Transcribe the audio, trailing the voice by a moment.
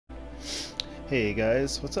Hey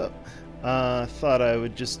guys, what's up? Thought I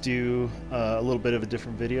would just do a little bit of a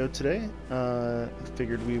different video today.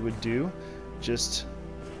 Figured we would do just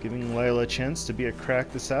giving Lyla a chance to be a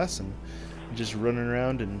cracked assassin, just running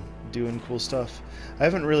around and doing cool stuff. I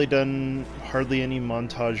haven't really done hardly any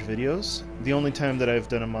montage videos. The only time that I've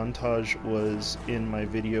done a montage was in my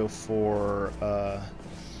video for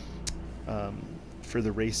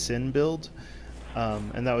the Racin build,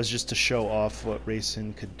 and that was just to show off what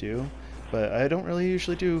Racin could do. But I don't really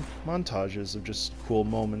usually do montages of just cool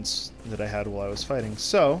moments that I had while I was fighting.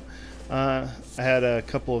 So I had a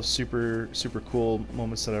couple of super cool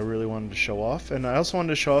moments that I really wanted to show off, and I also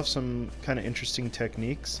wanted to show off some kind of interesting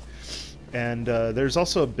techniques. And there's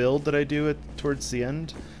also a build that I do towards the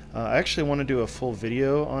end. I actually want to do a full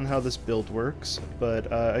video on how this build works, but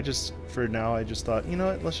for now I just thought, you know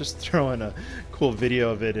what, let's just throw in a cool video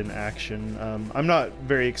of it in action. I'm not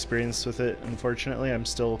very experienced with it, unfortunately. I'm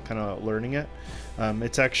still kind of learning it.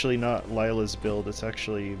 It's actually not Lyla's build, it's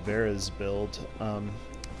actually Vera's build,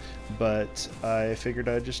 but I figured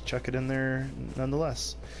I'd just chuck it in there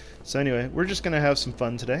nonetheless. So anyway, we're just going to have some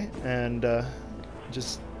fun today and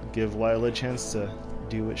just give Lyla a chance to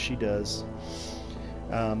do what she does.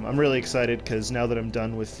 I'm really excited because now that I'm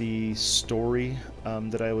done with the story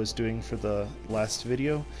that I was doing for the last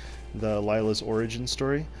video, the Lyla's origin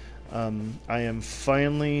story, I am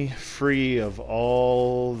finally free of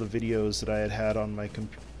all the videos that I had on my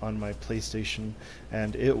PlayStation,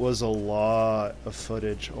 and it was a lot of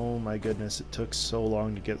footage. Oh my goodness, it took so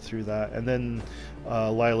long to get through that. And then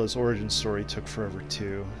Lyla's origin story took forever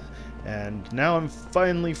too. And now I'm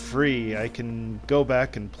finally free. I can go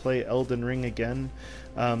back and play Elden Ring again.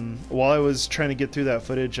 While I was trying to get through that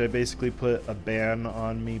footage, I basically put a ban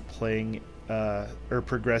on me playing or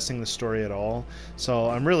progressing the story at all. So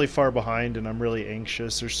I'm really far behind and I'm really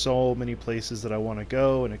anxious. There's so many places that I want to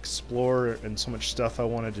go and explore and so much stuff I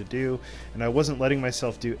wanted to do. And I wasn't letting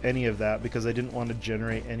myself do any of that because I didn't want to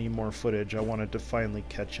generate any more footage. I wanted to finally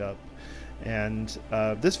catch up. And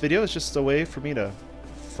this video is just a way for me to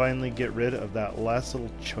finally get rid of that last little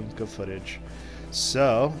chunk of footage.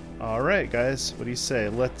 So, alright guys, what do you say?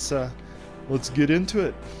 Let's get into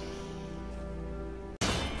it.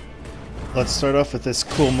 Let's start off with this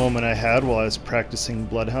cool moment I had while I was practicing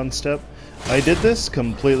Bloodhound Step. I did this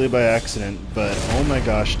completely by accident, but oh my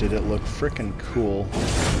gosh, did it look frickin' cool.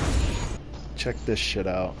 Check this shit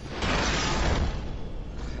out.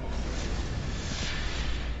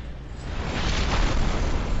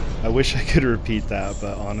 I wish I could repeat that,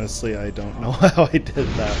 but honestly I don't know how I did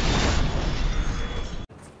that.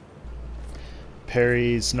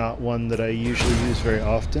 Parry's not one that I usually use very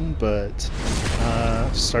often, but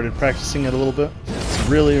started practicing it a little bit. It's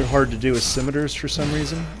really hard to do with scimitars for some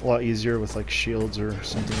reason. A lot easier with like shields or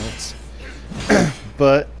something else.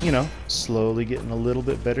 But, you know, slowly getting a little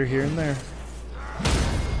bit better here and there.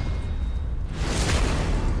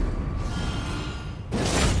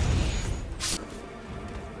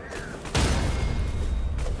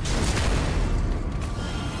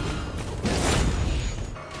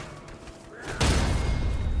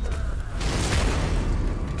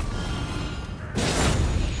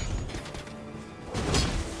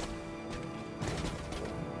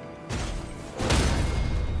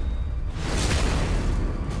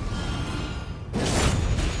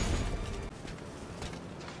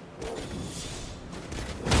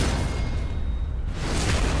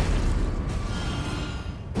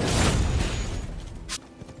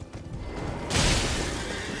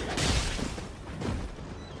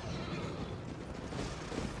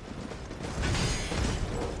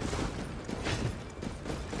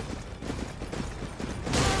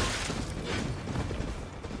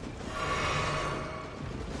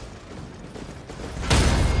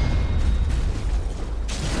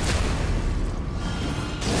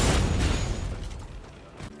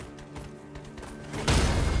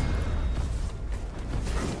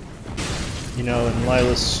 You know, in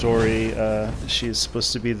Lyla's story, she is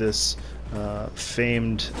supposed to be this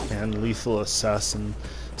famed and lethal assassin,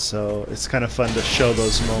 so it's kind of fun to show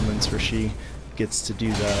those moments where she gets to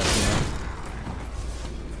do that, you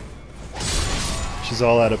know. She's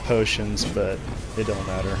all out of potions, but it don't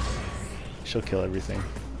matter. She'll kill everything.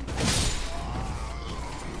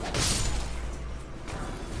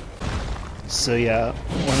 So yeah,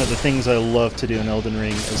 one of the things I love to do in Elden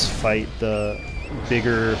Ring is fight the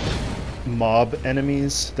bigger mob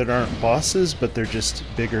enemies that aren't bosses, but they're just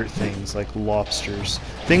bigger things like lobsters.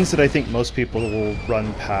 Things that I think most people will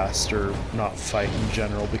run past or not fight in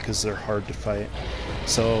general because they're hard to fight.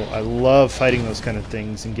 So I love fighting those kind of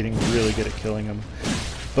things and getting really good at killing them.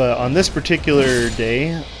 But on this particular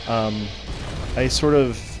day, I sort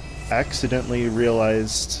of accidentally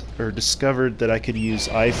realized or discovered that I could use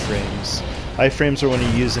iframes. Iframes are when you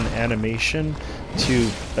use an animation to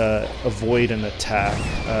avoid an attack.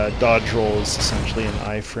 Dodge roll is essentially an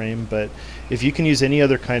iframe, but if you can use any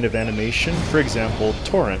other kind of animation, for example,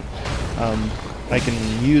 torrent, I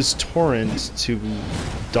can use torrent to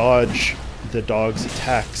dodge the dog's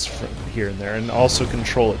attacks from here and there, and also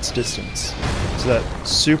control its distance. So that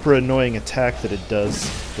super annoying attack that it does,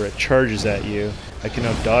 where it charges at you, I can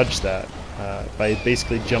now dodge that by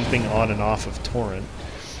basically jumping on and off of torrent,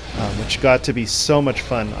 which got to be so much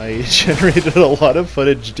fun. I generated a lot of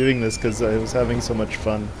footage doing this because I was having so much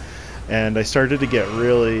fun, and I started to get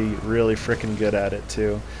really frickin' good at it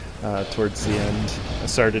too. Towards the end, I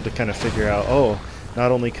started to kind of figure out, oh, not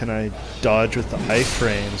only can I dodge with the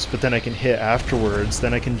iframes, but then I can hit afterwards,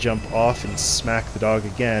 then I can jump off and smack the dog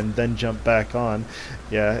again, then jump back on.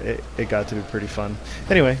 Yeah, it got to be pretty fun.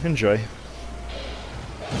 Anyway, enjoy.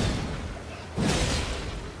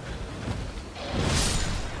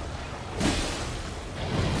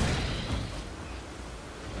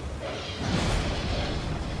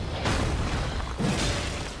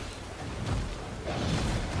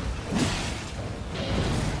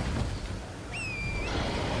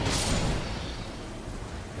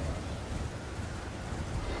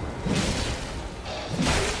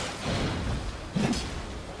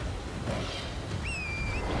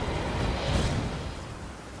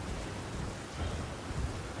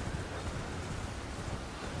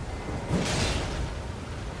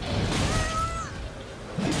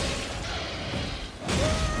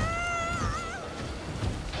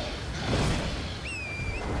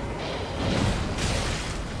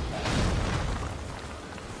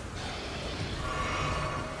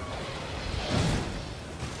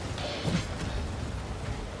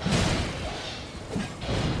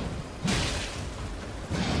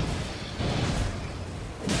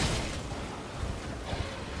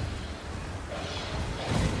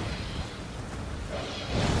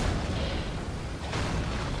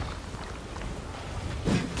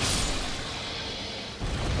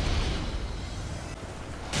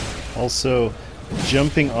 Also,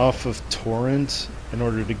 jumping off of torrent in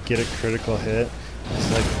order to get a critical hit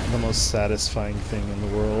is like the most satisfying thing in the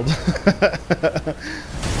world.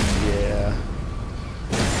 Yeah.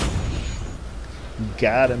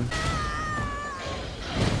 Got him.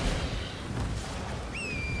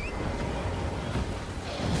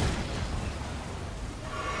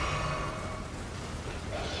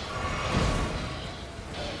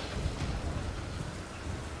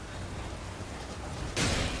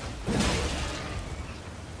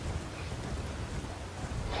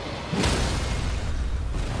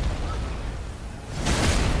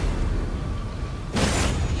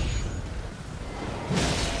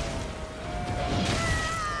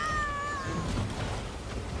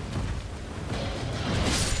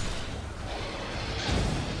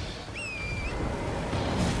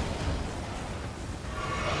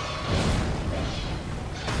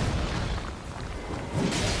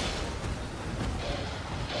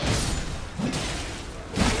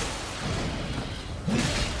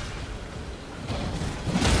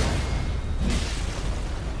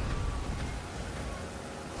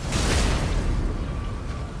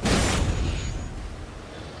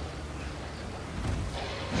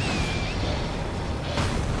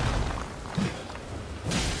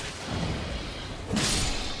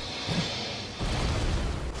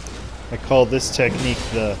 I call this technique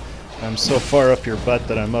the "I'm so far up your butt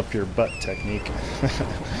that I'm up your butt" technique.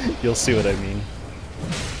 You'll see what I mean.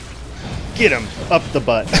 Get him! Up the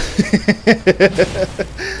butt!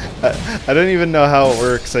 I don't even know how it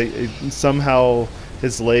works. Somehow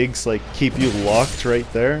his legs like keep you locked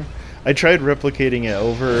right there. I tried replicating it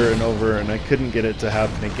over and over and I couldn't get it to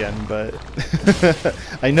happen again, but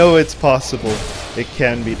I know it's possible. It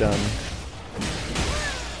can be done.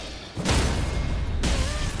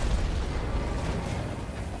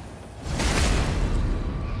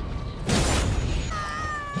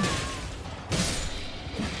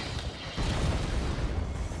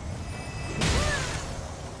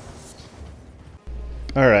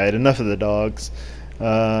 Alright, enough of the dogs.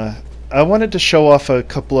 I wanted to show off a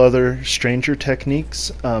couple other stranger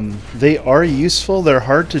techniques. They are useful, they're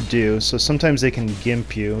hard to do, so sometimes they can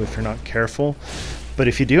gimp you if you're not careful. But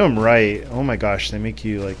if you do them right, oh my gosh, they make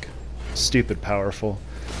you like stupid powerful.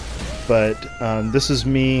 But this is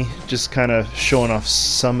me just kind of showing off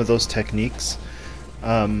some of those techniques.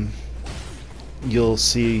 You'll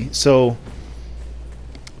see, so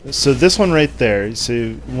this one right there,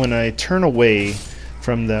 so when I turn away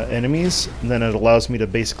from the enemies, then it allows me to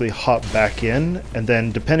basically hop back in, and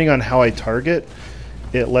then depending on how I target,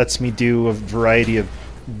 it lets me do a variety of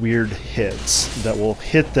weird hits that will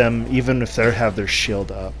hit them even if they have their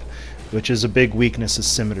shield up, which is a big weakness of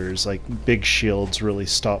scimitars. Like, big shields really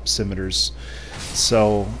stop scimitars.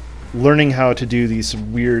 So learning how to do these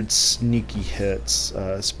weird sneaky hits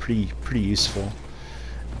is pretty useful.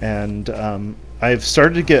 And I've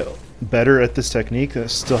started to get better at this technique. I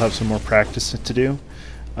still have some more practice to do.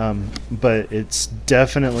 But it's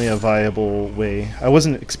definitely a viable way. I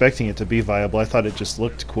wasn't expecting it to be viable. I thought it just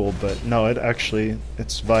looked cool, but no,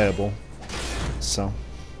 it's viable. So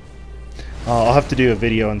I'll have to do a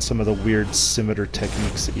video on some of the weird scimitar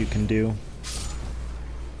techniques that you can do.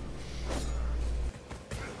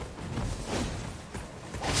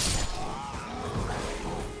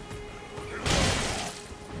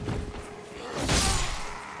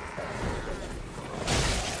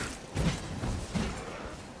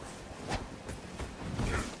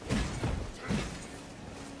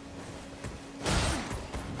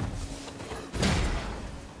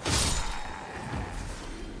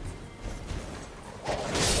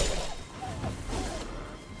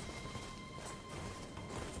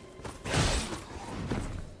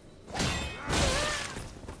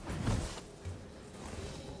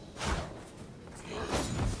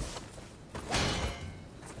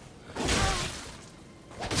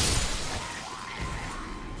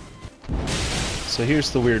 So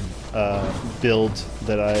here's the weird build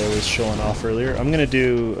that I was showing off earlier. I'm going to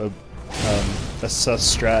do a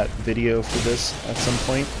sus strat video for this at some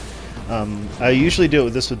point. I usually do it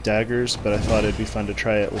with this with daggers, but I thought it'd be fun to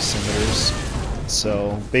try it with scimitars.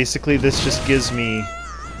 So basically this just gives me,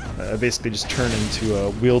 I basically just turn into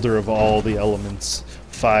a wielder of all the elements.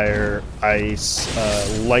 Fire, ice,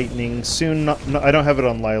 lightning, soon, I don't have it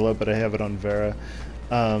on Lyla, but I have it on Vera.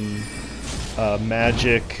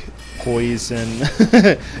 Magic, poison,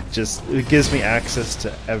 just it gives me access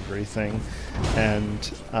to everything.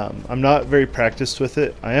 And I'm not very practiced with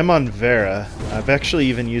it. I am on Vera. I've actually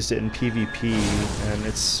even used it in PvP, and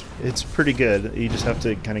it's pretty good. You just have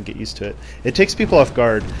to kind of get used to it. It takes people off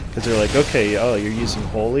guard because they're like, okay, oh, you're using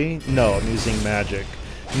holy? No, I'm using magic.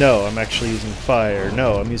 No, I'm actually using fire.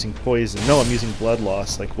 No, I'm using poison. No, I'm using blood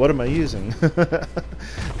loss. Like, what am I using?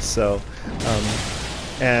 So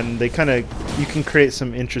and they kind of, you can create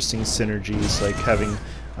some interesting synergies, like having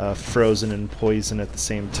frozen and poison at the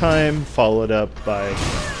same time, followed up by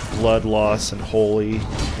blood loss and holy,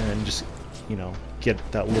 and just, you know, get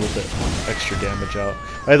that little bit extra damage out.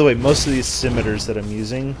 By the way, most of these scimitars that I'm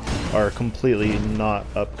using are completely not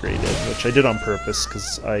upgraded, which I did on purpose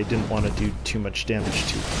because I didn't want to do too much damage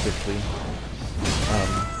too quickly.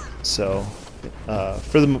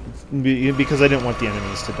 Because I didn't want the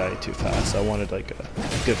enemies to die too fast. I wanted like a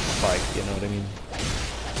good fight, you know what I mean?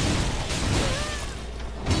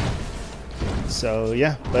 So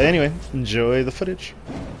yeah, but anyway, enjoy the footage.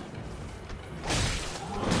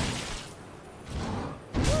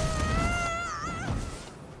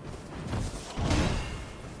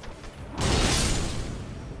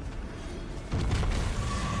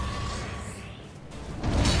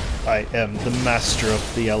 I am the master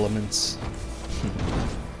of the elements.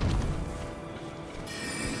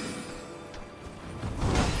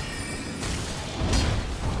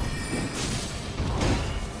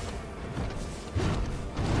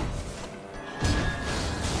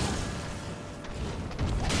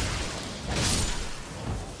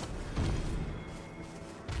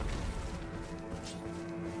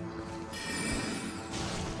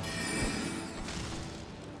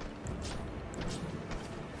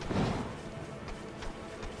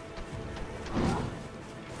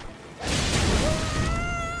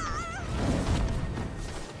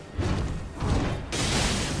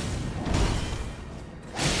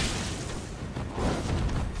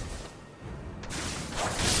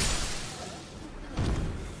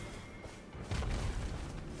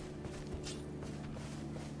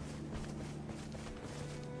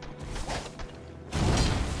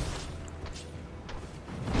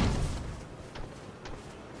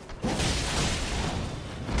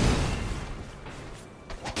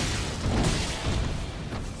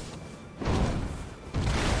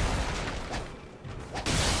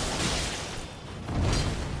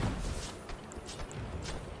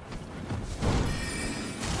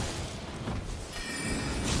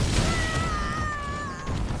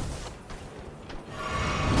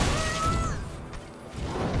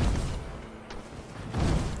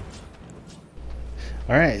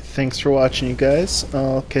 Alright, thanks for watching, you guys.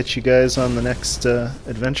 I'll catch you guys on the next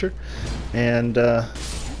adventure. And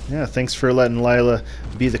yeah, thanks for letting Lyla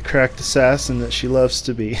be the cracked assassin that she loves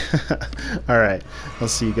to be. Alright, I'll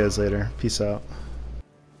see you guys later. Peace out.